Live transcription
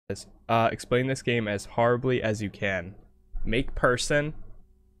Explain this game as horribly as you can. Make person,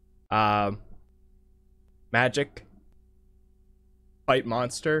 magic, fight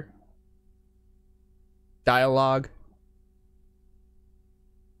monster, dialogue,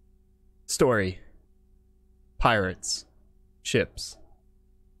 story, pirates, ships.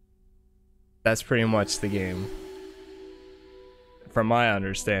 That's pretty much the game, from my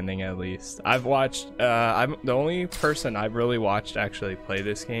understanding at least. I've watched, I'm the only person I've really watched actually play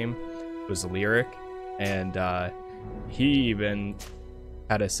this game was Lyric, and he even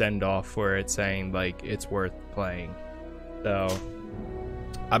had a send-off for it, saying like it's worth playing. So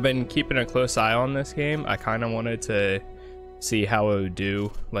I've been keeping a close eye on this game. I kind of wanted to see how it would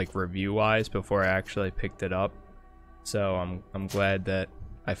do, like review wise, before I actually picked it up. So I'm glad that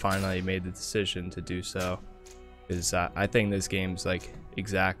I finally made the decision to do so, because I think this game's like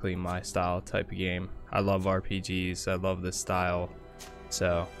exactly my style type of game. I love RPGs, I love this style.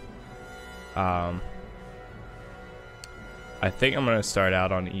 So I think I'm gonna start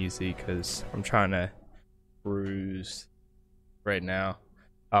out on easy because I'm trying to cruise right now.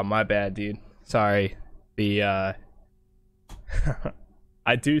 My bad, dude, sorry. The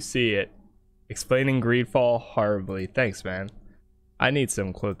I do see it. Explaining GreedFall horribly. Thanks, man. I need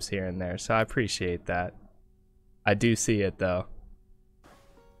some clips here and there, so I appreciate that. I do see it though.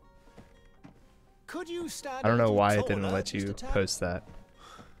 Could you stand I don't know why it taller, didn't let you Mr. Tab? post that,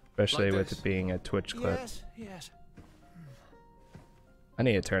 especially Like with this? it being a Twitch clip. Yes, yes. I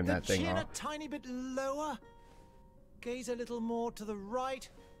need to turn The that thing chin off. a tiny bit lower. Gaze a little more to the right.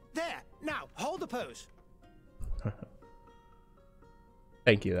 There. Now hold the pose.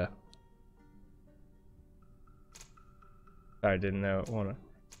 Thank you though. Sorry, didn't know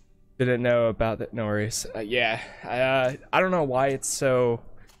about that. No worries. Yeah, I don't know why it's so.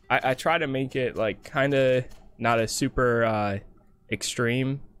 I try to make it like kind of not a super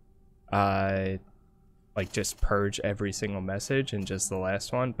extreme, like just purge every single message and just the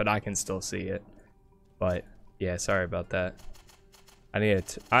last one, but I can still see it. But yeah, sorry about that. I need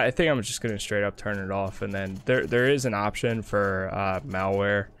to. I think I'm just gonna straight up turn it off, and then there is an option for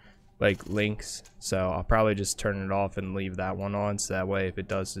malware, like links, so I'll probably just turn it off and leave that one on, so that way if it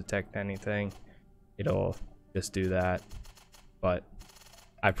does detect anything, it'll just do that. But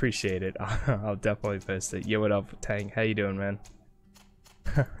I appreciate it. I'll definitely post it. Yo, what up, Tank? How you doing, man?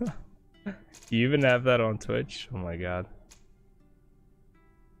 You even have that on Twitch? Oh my god.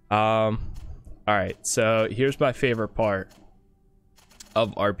 All right, so here's my favorite part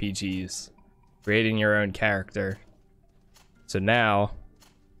of RPGs: creating your own character. So now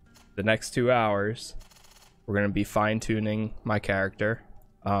the next 2 hours we're gonna be fine-tuning my character.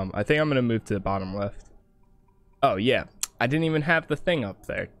 I think I'm gonna move to the bottom left. Oh yeah, I didn't even have the thing up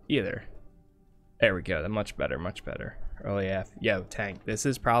there either. There we go. Much better, much better. Early F. Yo, Tank, this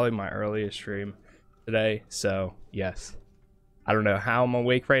is probably my earliest stream today, so yes. I don't know how I'm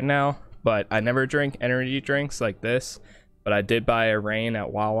awake right now, but I never drink energy drinks like this, but I did buy a Rain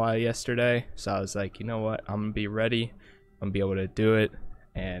at Wawa yesterday, so I was like, you know what, I'm gonna be ready, I'm gonna be able to do it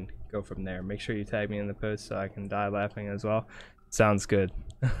and go from there. Make sure you tag me in the post so I can die laughing as well. Sounds good.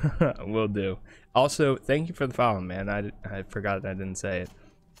 Will do. Also, thank you for the follow, man. I forgot I didn't say it.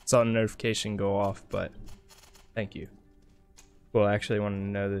 Saw the notification go off, but thank you. Well, I actually wanted to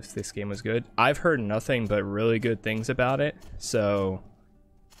know if this game was good. I've heard nothing but really good things about it, so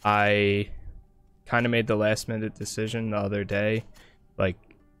I kind of made the last minute decision the other day, like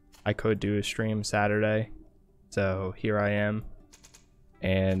I could do a stream Saturday, so here I am,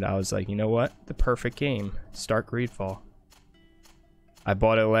 and I was like, you know what, the perfect game, start GreedFall. I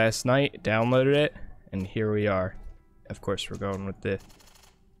bought it last night, downloaded it, and here we are. Of course we're going with the,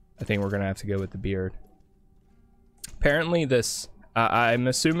 I think we're gonna have to go with the beard. Apparently this, I'm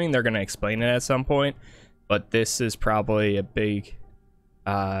assuming they're gonna explain it at some point, but this is probably a big,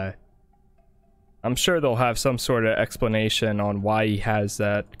 I'm sure they'll have some sort of explanation on why he has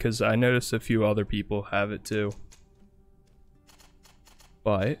that, because I noticed a few other people have it too.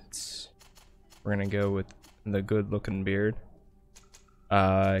 But we're gonna go with the good looking beard.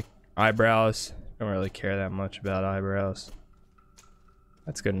 Eyebrows, don't really care that much about eyebrows.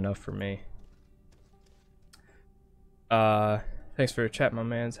 That's good enough for me. Thanks for your chat, my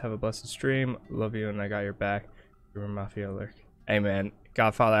mans. Have a blessed stream. Love you, and I got your back. You're Mafia Lurk. Hey man,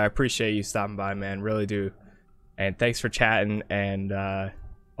 Godfather, I appreciate you stopping by, man, really do. And thanks for chatting and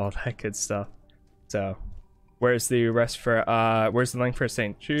all that good stuff. So where's the rest for where's the link for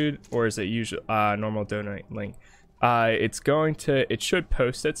St. Jude, or is it usual normal donate link? It should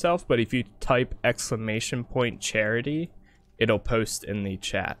post itself, but if you type !charity, it'll post in the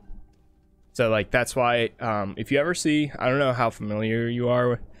chat. So like that's why if you ever see, I don't know how familiar you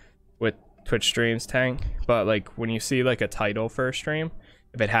are with Twitch streams, Tank, but like when you see like a title for a stream,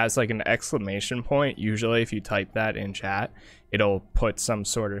 if it has like an exclamation point, usually if you type that in chat, it'll put some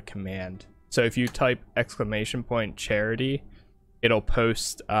sort of command. So if you type exclamation point charity, it'll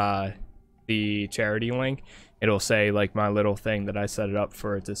post the charity link. It'll say like my little thing that I set it up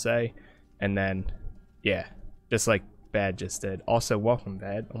for it to say, and then yeah, just like Bad just did. Also, welcome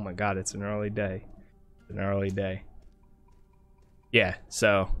Bad. Oh my god, it's an early day. It's an early day. Yeah,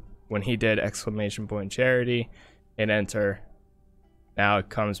 so when he did exclamation point charity and enter, now it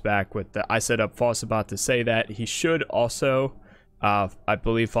comes back with the I set up Falsabot to say that. He should also I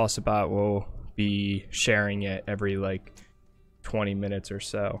believe Falsabot will be sharing it every like 20 minutes or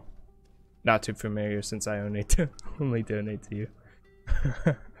so. Not too familiar since I only donate to you.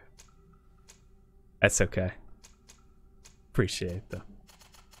 That's okay. Appreciate it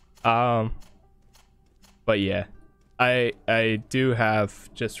though. But yeah, I do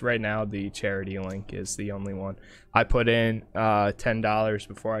have just right now the charity link is the only one. I put in $10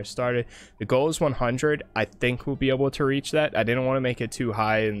 before I started. The goal is 100. I think we'll be able to reach that. I didn't want to make it too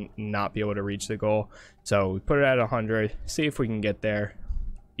high and not be able to reach the goal, so we put it at 100. See if we can get there.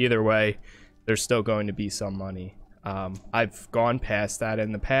 Either way, there's still going to be some money. I've gone past that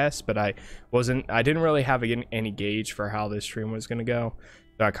in the past, but I didn't really have any gauge for how this stream was going to go.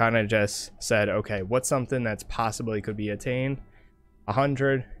 So I kind of just said, okay, what's something that's possibly could be attained?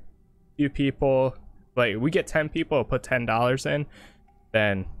 100, few people, like we get 10 people, put $10 in,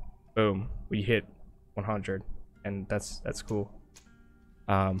 then boom, we hit 100, and that's cool.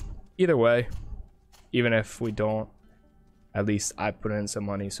 Either way, even if we don't, at least I put in some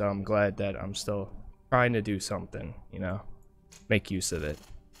money, so I'm glad that I'm still trying to do something, you know, make use of it.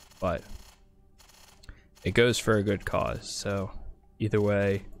 But it goes for a good cause, so either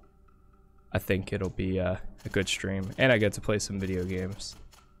way, I think it'll be a good stream, and I get to play some video games.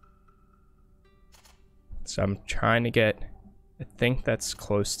 So I'm trying to get, I think that's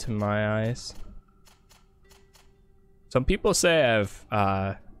close to my eyes. Some people say I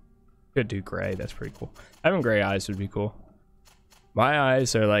have, could do gray, that's pretty cool. Having gray eyes would be cool. My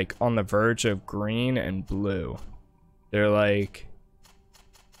eyes are like on the verge of green and blue. They're like,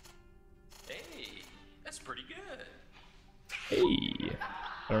 hey, that's pretty good. Hey,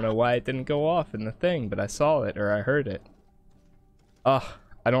 I don't know why it didn't go off in the thing, but I saw it or I heard it. Ugh,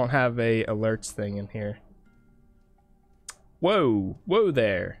 I don't have a alerts thing in here. Whoa, whoa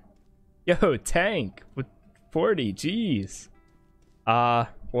there. Yo, Tank with 40, jeez.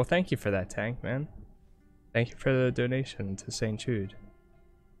 Well, thank you for that, Tank, man. Thank you for the donation to St. Jude.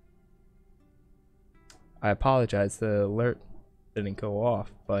 I apologize, the alert didn't go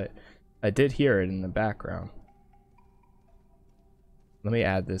off, but I did hear it in the background. Let me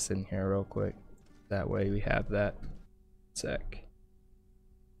add this in here real quick. That way we have that. Sec. I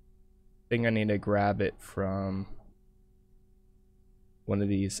think I need to grab it from one of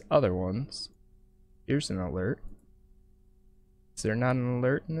these other ones. Here's an alert. Is there not an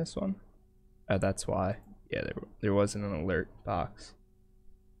alert in this one? Oh, that's why. Yeah, there wasn't an alert box.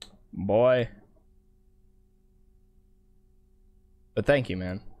 Boy. But thank you,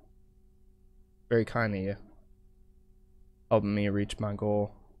 man. Very kind of you. Helping me reach my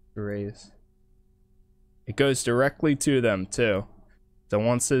goal to raise. It goes directly to them, too. So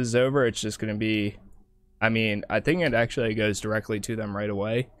once this is over, it's just going to be... I mean, I think it actually goes directly to them right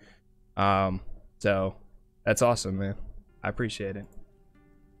away. So, that's awesome, man. I appreciate it.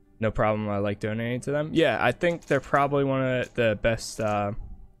 No problem. I like donating to them. Yeah, I think they're probably one of the best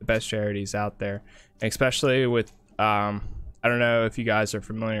charities out there, especially with I don't know if you guys are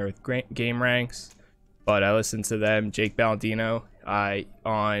familiar with Game Ranks, but I listen to them. Jake Baldino,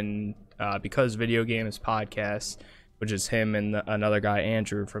 on Because Video Games podcast, which is him and another guy,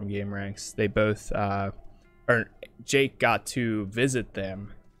 Andrew from Game Ranks. They both or Jake got to visit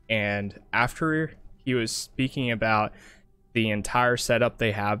them, and after he was speaking about the entire setup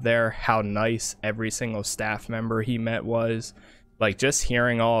they have there, how nice every single staff member he met was, like just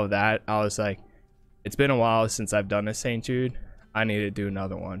hearing all of that, I was like, it's been a while since I've done a St. Jude. I need to do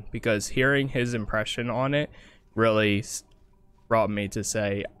another one, because hearing his impression on it really brought me to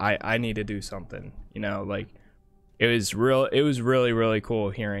say I need to do something, you know. Like it was really cool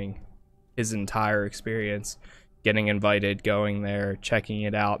hearing his entire experience, getting invited, going there, checking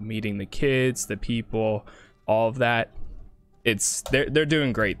it out, meeting the kids, the people, all of that. They're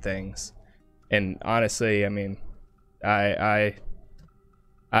doing great things, and honestly, I mean, I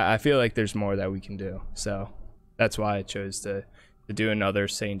feel like there's more that we can do, so that's why I chose to do another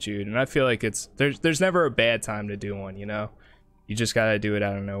St. Jude. And I feel like there's never a bad time to do one, you know. You just gotta do it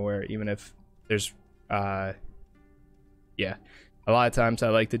out of nowhere, even if there's yeah. A lot of times I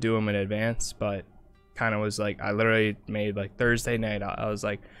like to do them in advance, but kind of was like, I literally made like Thursday night. I was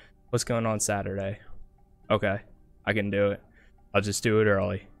like, what's going on Saturday? Okay, I can do it. I'll just do it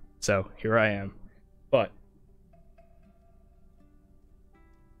early. So here I am. But,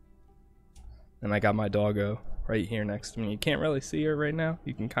 and I got my doggo right here next to me. You can't really see her right now.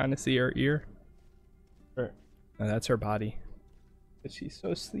 You can kind of see her ear. No, that's her body. But she's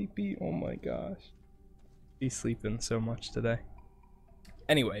so sleepy. Oh my gosh. She's sleeping so much today.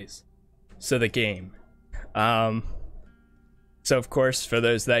 Anyways, so the game. So of course, for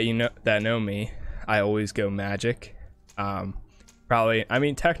those that know me, I always go magic. Probably, I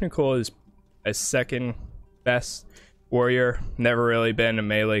mean, technical is a second best warrior. Never really been a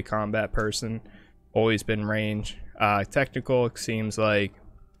melee combat person. Always been range. Technical seems like,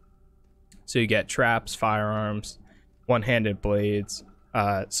 so you get traps, firearms, one-handed blades.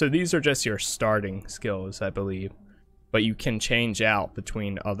 So these are just your starting skills, I believe, but you can change out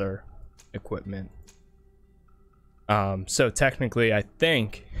between other equipment. So technically, I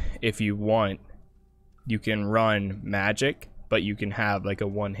think if you want, you can run magic, but you can have like a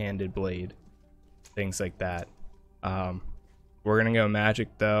one-handed blade, things like that. We're gonna go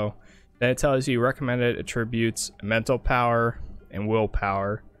magic though. Then it tells you recommended attributes: mental power and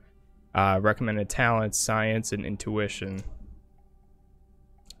willpower, recommended talents, science and intuition,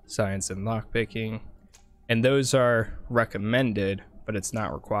 science and lockpicking, and those are recommended, but it's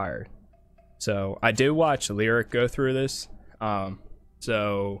not required. So I did watch Lyric go through this,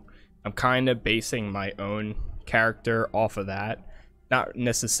 so I'm kind of basing my own character off of that. Not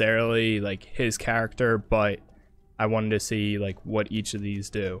necessarily like his character, but I wanted to see like what each of these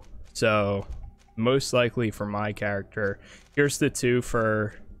do. So most likely for my character, here's the two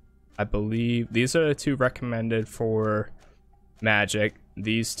for, I believe these are the two recommended for magic.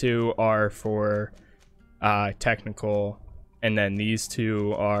 These two are for technical, and then these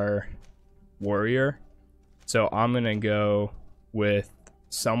two are warrior. So I'm gonna go with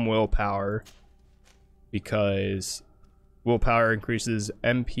some willpower, because willpower increases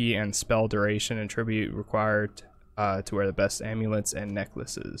MP and spell duration and tribute required to wear the best amulets and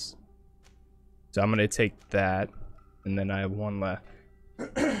necklaces. So I'm gonna take that, and then I have one left.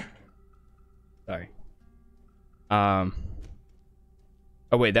 Sorry. Oh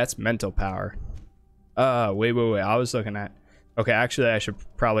wait, that's mental power. Wait. I was looking at. Okay, actually, I should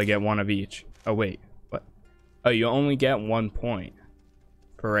probably get one of each. Oh wait, what? Oh, you only get 1 point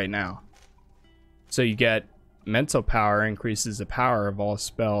for right now. So you get mental power increases the power of all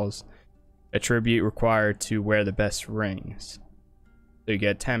spells. Attribute required to wear the best rings. So you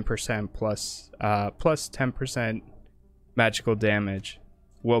get 10% plus 10% magical damage.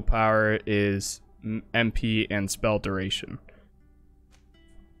 Willpower is MP and spell duration.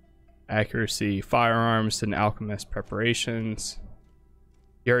 Accuracy, firearms and alchemist preparations.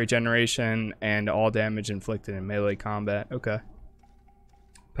 Fury generation and all damage inflicted in melee combat. Okay.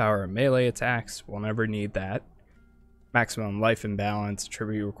 Power of melee attacks. We'll never need that. Maximum life imbalance.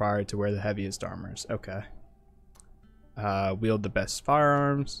 Attribute required to wear the heaviest armors. Okay. Wield the best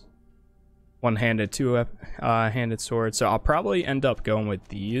firearms. One-handed, two-handed sword. So I'll probably end up going with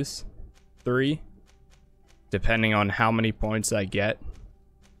these three, depending on how many points I get.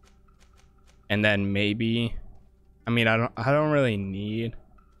 And then maybe, I mean, I don't really need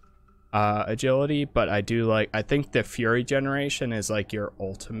agility, but I do like, I think the fury generation is like your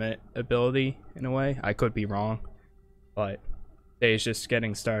ultimate ability in a way. I could be wrong, but Dave's just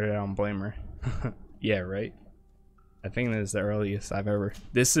getting started. I don't blame her. Yeah, right. I think this is the earliest I've ever,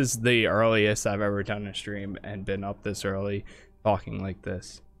 this is the earliest I've ever done a stream and been up this early talking like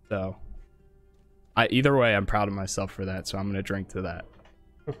this. So either way, I'm proud of myself for that. So I'm going to drink to that.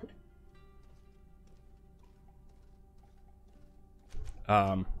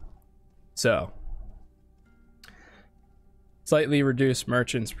 So slightly reduce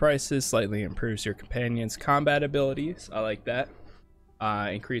merchants' prices, slightly improves your companion's combat abilities. I like that.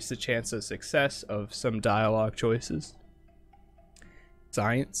 Increase the chance of success of some dialogue choices.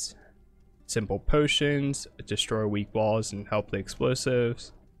 Science, simple potions, destroy weak walls and help the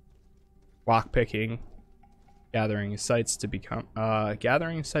explosives. Lockpicking, gathering sites become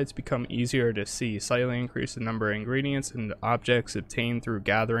easier to see. Slightly increase the number of ingredients and objects obtained through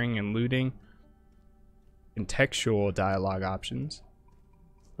gathering and looting. Contextual dialogue options.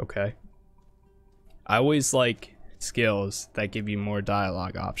 Okay. I always like skills that give you more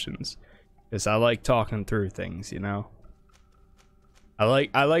dialogue options, because I like talking through things, you know.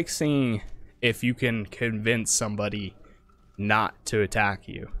 I like seeing if you can convince somebody not to attack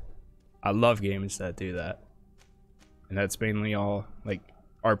you. I love games that do that. And that's mainly all like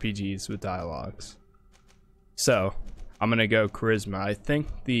RPGs with dialogues. So I'm gonna go charisma. I think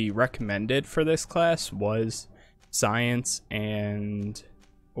the recommended for this class was science and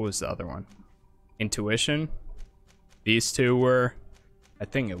what was the other one? Intuition. These two were, I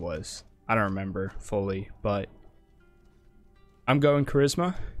think it was. I don't remember fully, but I'm going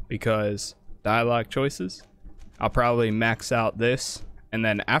charisma because dialogue choices. I'll probably max out this, and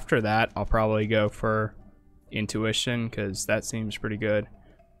then after that I'll probably go for intuition because that seems pretty good.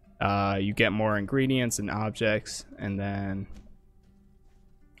 You get more ingredients and objects, and then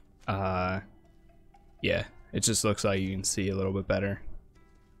yeah, it just looks like you can see a little bit better.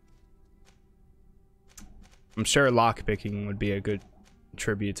 I'm sure lockpicking would be a good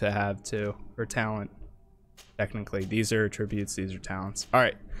attribute to have too, or talent. Technically, these are attributes, these are talents. All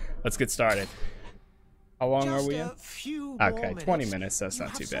right, let's get started. How long are we in? Okay, 20 minutes. That's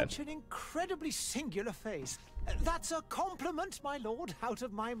not too bad. Such an incredibly singular face. That's a compliment, my lord, out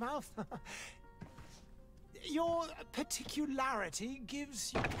of my mouth. Your particularity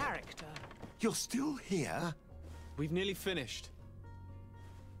gives you character. You're still here? We've nearly finished.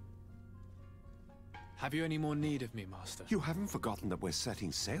 Have you any more need of me, Master? You haven't forgotten that we're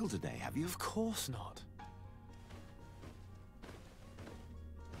setting sail today, have you? Of course not.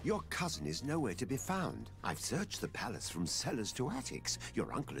 Your cousin is nowhere to be found. I've searched the palace from cellars to attics.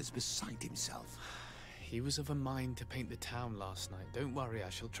 Your uncle is beside himself. He was of a mind to paint the town last night. Don't worry, I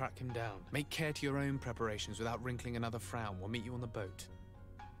shall track him down. Make care to your own preparations without wrinkling another frown. We'll meet you on the boat.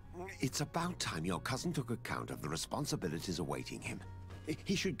 It's about time your cousin took account of the responsibilities awaiting him.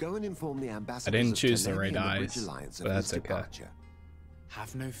 He should go and inform the ambassadors. I didn't choose the right eyes, but that's okay. Departure.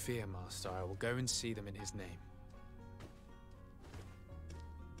 Have no fear, Master. I will go and see them in his name.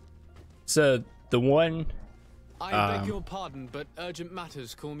 So the one I beg your pardon, but urgent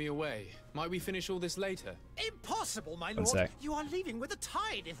matters call me away. Might we finish all this later? Impossible, my lord. You are leaving with the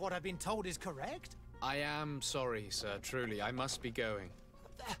tide, if what I've been told is correct. I am sorry, sir. Truly, I must be going.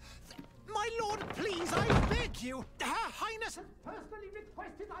 My lord, please, I beg you. Her Highness has personally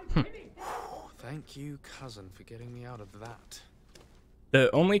requested I finish. Thank you, cousin, for getting me out of that.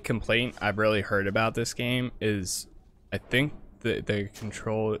 The only complaint I've really heard about this game is I think the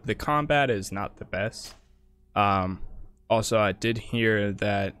combat is not the best. Also, I did hear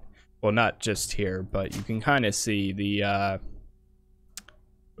that, well, not just here, but you can kind of see the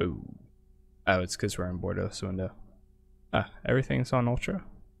oh, it's because we're on Bordeaux's window. Everything's on ultra.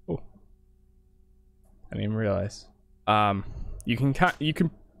 Oh, I didn't even realize. You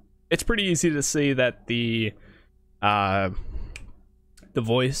can it's pretty easy to see that the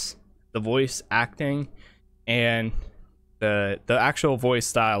voice acting and the actual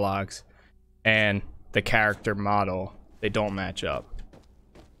voice dialogues and the character model, they don't match up.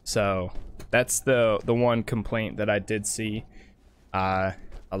 So that's the one complaint that I did see a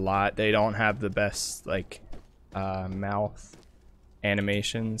lot. They don't have the best like mouth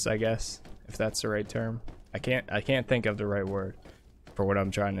animations, I guess, if that's the right term. I can't think of the right word for what I'm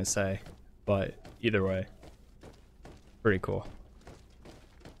trying to say, but either way, pretty cool.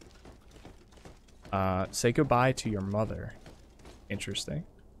 Say goodbye to your mother. Interesting.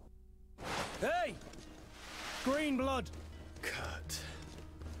 Hey! Green blood! Cut.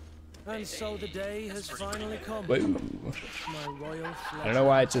 And so the day has finally come. Whoa. My royal I don't know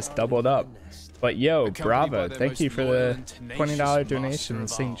why it just doubled up. But yo, bravo. Thank you for the $20 donation in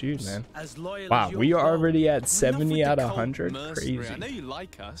St. Jude, man. Wow, we are already at 70 out of 100. Crazy. I know you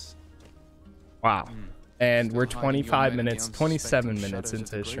like us. Wow. And we're 27 minutes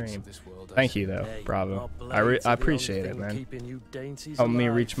into the stream. Thank you, though. Bravo. I appreciate it, man. Help me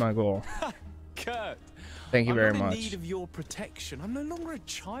reach my goal. Kurt, Thank you very I'm much. in need of your protection. I'm no longer a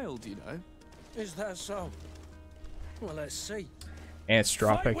child, you know. Is that so? Well, let's see.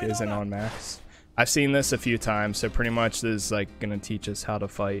 Anthropic isn't on max. I've seen this a few times, so pretty much this is like gonna teach us how to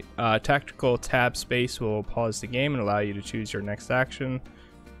fight. Tactical tab space will pause the game and allow you to choose your next action.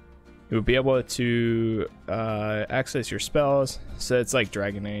 You'll be able to access your spells, so it's like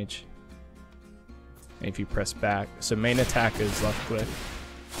Dragon Age. And if you press back, so main attack is left click.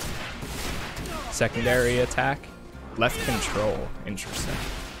 Secondary attack, left control. Interesting.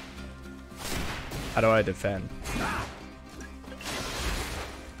 How do I defend?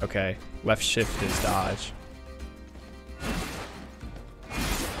 Okay, left shift is dodge.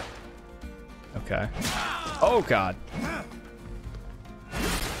 Okay. Oh god.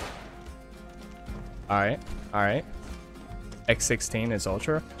 Alright, alright. X16 is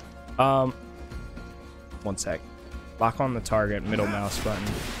ultra. One sec. Lock on the target, middle mouse button.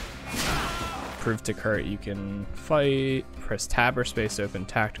 Prove to Kurt you can fight. Press tab or space to open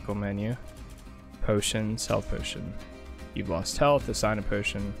tactical menu. Potions, health potion. You've lost health, assign a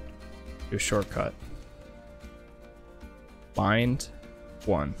potion. Do a shortcut. Bind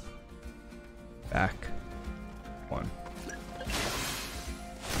 1. Back 1.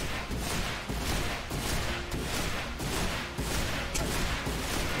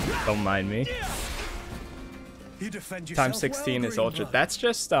 Don't mind me. You defend yourself Times 16 well, is ultra. Greenblood. That's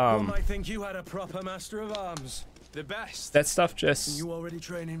just One might think you had a proper master of arms. The best. that stuff just You already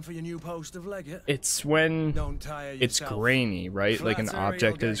training for your new post of legate? it's when Don't tire it's yourself. grainy, right? Like an Flattery will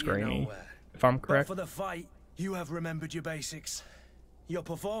object get is you grainy. nowhere. If I'm But correct. for the fight, you have remembered your basics. Your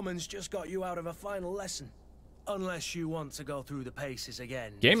performance just got you out of a final lesson. Unless you want to go through the paces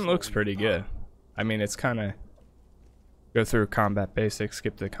again. Game before looks we pretty good. depart. I mean, it's kind of go through combat basics,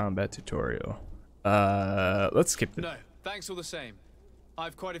 skip the combat tutorial. Let's skip the No, thanks all the same.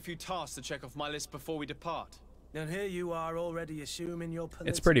 I've quite a few tasks to check off my list before we depart. And here you are already assuming your political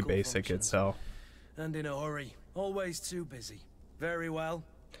It's pretty basic functions. itself. And in a hurry. Always too busy. Very well.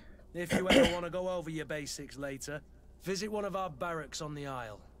 If you ever want to go over your basics later, visit one of our barracks on the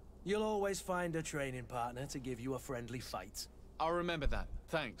Isle. You'll always find a training partner to give you a friendly fight. I'll remember that.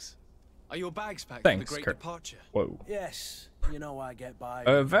 Thanks. Are your bags packed Thanks, for the great Kurt. departure? Whoa. Yes, you know I get by.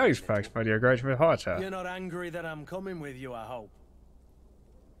 Very thanks, my dear graduate Harter. You're not angry that I'm coming with you, I hope.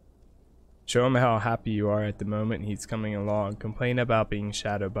 Show him how happy you are at the moment he's coming along. Complain about being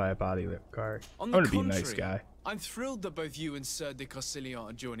shadowed by a bodyguard. I'm On the gonna be a contrary, nice guy. I'm thrilled that both you and Sir de Cassillon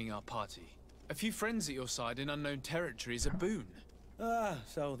are joining our party. A few friends at your side in unknown territory is a boon. Ah,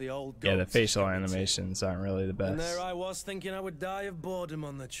 so the old Yeah, the goats facial are coming too. animations aren't really the And best. there I was thinking I would die of boredom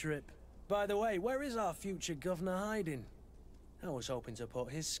on the trip. By the way, where is our future governor hiding? I was hoping to put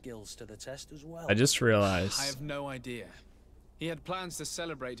his skills to the test as well. I just realized I have no idea. He had plans to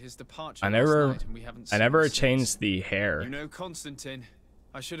celebrate his departure I last never night, and we haven't I seen never him since. changed the hair. You know, Constantine,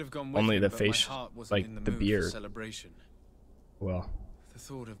 I should have gone with Only him, the but face- my heart wasn't like in the the mood beard. for celebration. Well, The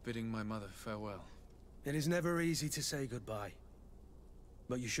thought of bidding my mother farewell. It is never easy to say goodbye.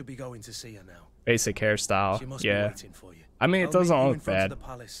 But you should be going to see her now. basic hairstyle. She must be Yeah. waiting for you. I mean, it I'll doesn't meet you in look front of bad. the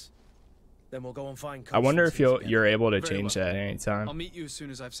palace. Then we'll go and find I wonder if Constantine you're together. able to Very change well. that at any time. I'll meet you as soon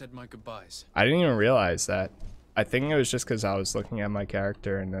as I've said my goodbyes. I didn't even realize that. I think it was just because I was looking at my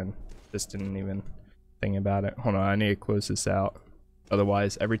character and then just didn't even think about it. Hold on, I need to close this out.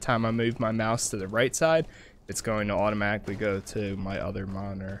 Otherwise, every time I move my mouse to the right side, it's going to automatically go to my other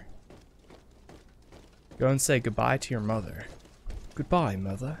monitor. Go and say goodbye to your mother. Goodbye,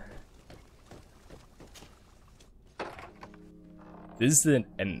 mother. This is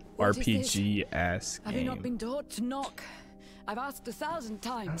an What is RPG-ass Have you not game. been taught to knock? I've asked 1,000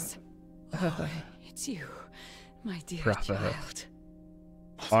 times. Oh, it's you, my dear Bravo. child.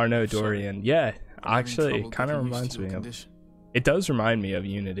 Arno Sorry. Dorian. Yeah, I'm having actually, trouble it kind of getting used reminds to your me of... condition. It does remind me of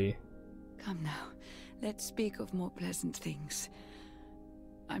Unity. Come now, let's speak of more pleasant things.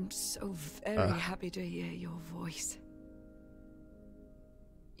 I'm so very happy to hear your voice.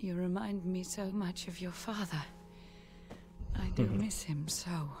 You remind me so much of your father. I do miss him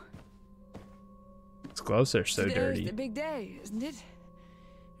so. His clothes are so Today's dirty. the big day, isn't it?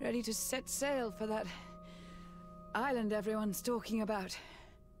 Ready to set sail for that island everyone's talking about.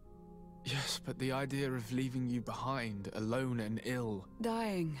 Yes, but the idea of leaving you behind, alone and ill.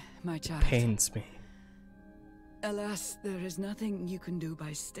 Dying, my child. Pains me. Alas, there is nothing you can do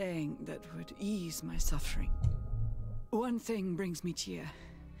by staying that would ease my suffering. One thing brings me cheer.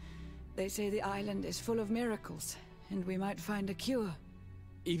 They say the island is full of miracles, and we might find a cure.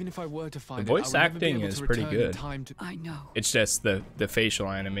 Even if I were to find The voice it, I would never be acting able is to pretty return in good. time to... I know. It's just the facial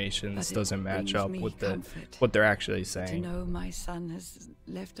animations But it doesn't match brings up me with comfort what they're actually To saying. know my son has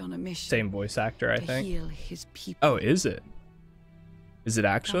left on a mission Same voice actor, I to think. heal his people. Oh, is it? Is it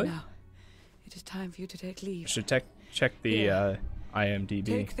Come actually? now. It is time for you to take I leave. should check the Yeah. IMDb.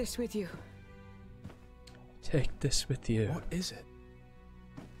 Take this with you. Take this with you. What is it?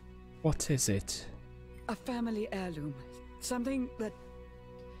 What is it? A family heirloom. Something that...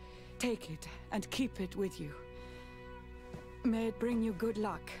 Take it and keep it with you. May it bring you good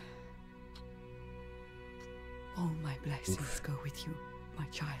luck. All my blessings go with you, my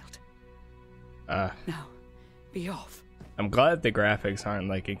child. Now, be off. I'm glad the graphics aren't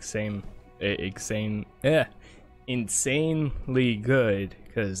like insanely good,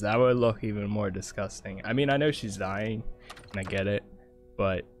 because that would look even more disgusting. I mean, I know she's dying, and I get it,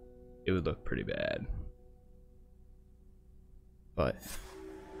 but it would look pretty bad. But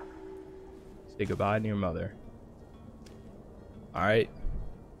say goodbye to your mother. Alright,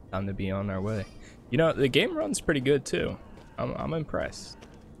 time to be on our way. You know, the game runs pretty good too. I'm impressed.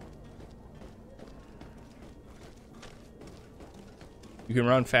 You can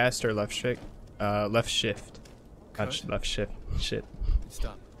run faster, left shift. Not left shift. Shit. It's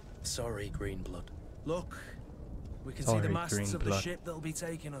done. Sorry, Greenblood. Look, We can see Tolerate the masts green of the blood. ship that'll be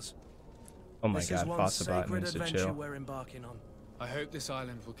taking us. Oh my This god, is one Fossabot sacred needs to adventure chill. we're embarking on. I hope this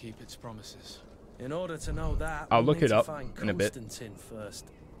island will keep its promises. In order to know that, I'll we'll look need it to up find in a bit. Constantine first.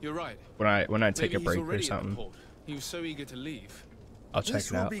 You're right. When I take Maybe a he's break or already at the something, port. He was so eager to leave. I'll check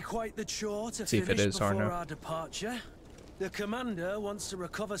This it will out. be quite the chore to See if it finish is or before no. our departure. The commander wants to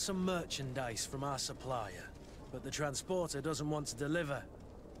recover some merchandise from our supplier, but the transporter doesn't want to deliver.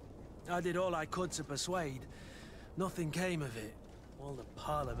 I did all I could to persuade. Nothing came of it. All the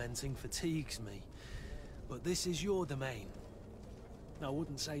parliamenting fatigues me. But this is your domain. I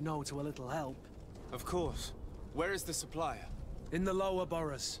wouldn't say no to a little help. Of course. Where is the supplier? In the lower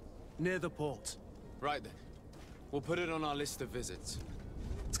boroughs, near the port. Right then. We'll put it on our list of visits.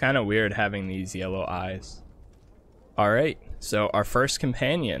 It's kind of weird having these yellow eyes. Alright, so our first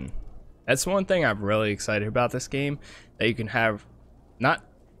companion. That's one thing I'm really excited about this game. That you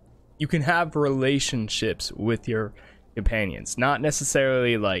can have relationships with your companions. Not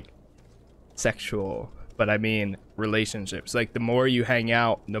necessarily like sexual, but I mean relationships. Like the more you hang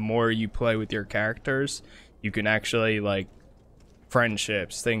out, the more you play with your characters, you can actually like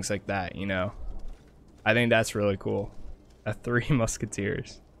friendships, things like that, you know. I think that's really cool. Three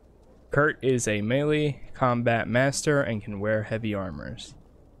musketeers. Kurt is a melee combat master and can wear heavy armors.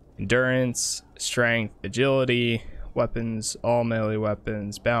 Endurance, strength, agility, weapons, all melee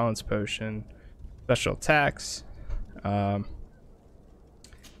weapons, balance potion, special attacks. That's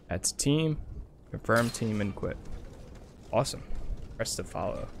team, confirm team, and quit. Awesome. Press to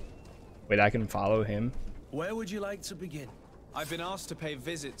follow. Wait, I can follow him? Where would you like to begin? I've been asked to pay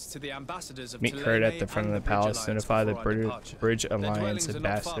visits to the ambassadors of Meet Kurt at the front of the palace. Notify the Bridge Their Alliance dwellings are not far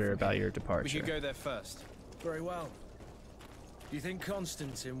ambassador from about here. your We departure. should go there first. Very well. Do you think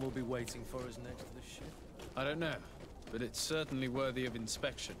Constantine will be waiting for us next to the ship? I don't know, but it's certainly worthy of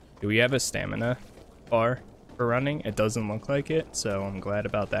inspection. Do we have a stamina bar for running? It doesn't look like it, so I'm glad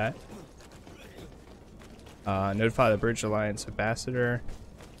about that. Notify the Bridge Alliance ambassador.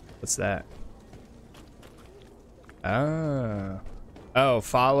 What's that? Oh,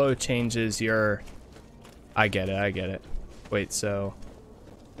 follow changes your... I get it. Wait, so...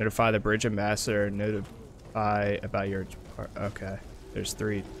 Notify the Bridge Ambassador, notify about your... Okay, there's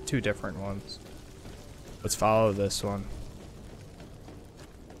two different ones. Let's follow this one.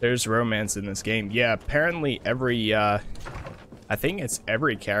 There's romance in this game. Yeah, apparently every, I think it's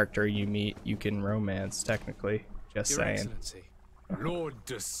every character you meet, you can romance, technically. Just Your saying. Excellency. Lord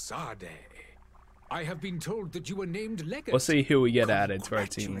de Sade, I have been told that you were named legate. We'll see who we get added to our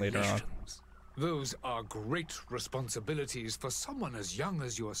team later on. Congratulations. Those are great responsibilities for someone as young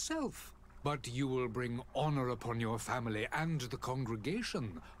as yourself. But you will bring honor upon your family and the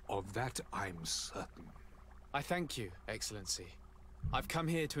congregation. Of that, I'm certain. I thank you, Excellency. I've come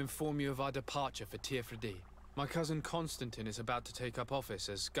here to inform you of our departure for Tirfredi. My cousin Constantine is about to take up office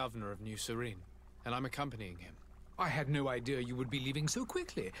as governor of New Serene, and I'm accompanying him. I had no idea you would be leaving so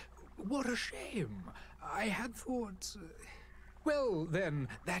quickly. What a shame. I had thought... Well, then,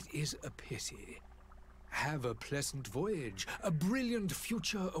 that is a pity. Have a pleasant voyage. A brilliant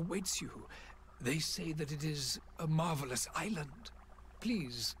future awaits you. They say that it is a marvelous island.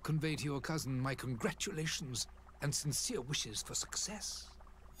 Please convey to your cousin my congratulations and sincere wishes for success.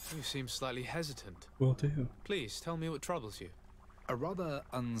 You seem slightly hesitant. Will do. Please, tell me what troubles you. A rather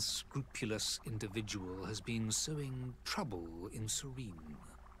unscrupulous individual has been sowing trouble in Serene.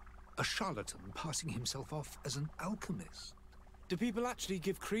 A charlatan passing himself off as an alchemist. Do people actually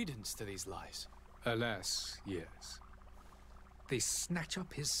give credence to these lies? Alas, yes. They snatch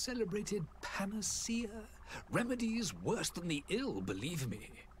up his celebrated panacea. Remedies worse than the ill, believe me.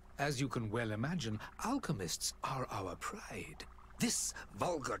 As you can well imagine, alchemists are our pride. This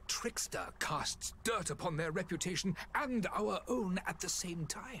vulgar trickster casts dirt upon their reputation and our own at the same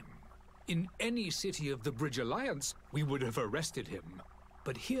time. In any city of the Bridge Alliance, we would have arrested him.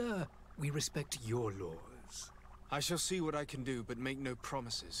 But here, we respect your laws. I shall see what I can do, but make no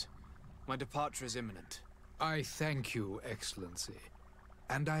promises. My departure is imminent. I thank you, Excellency.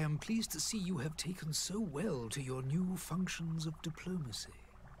 And I am pleased to see you have taken so well to your new functions of diplomacy.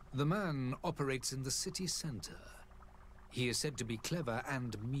 The man operates in the city center. He is said to be clever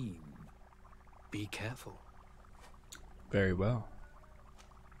and mean. Be careful. Very well.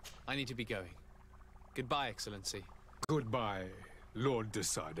 I need to be going. Goodbye, Excellency. Goodbye, Lord de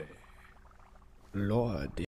Sade. Lord.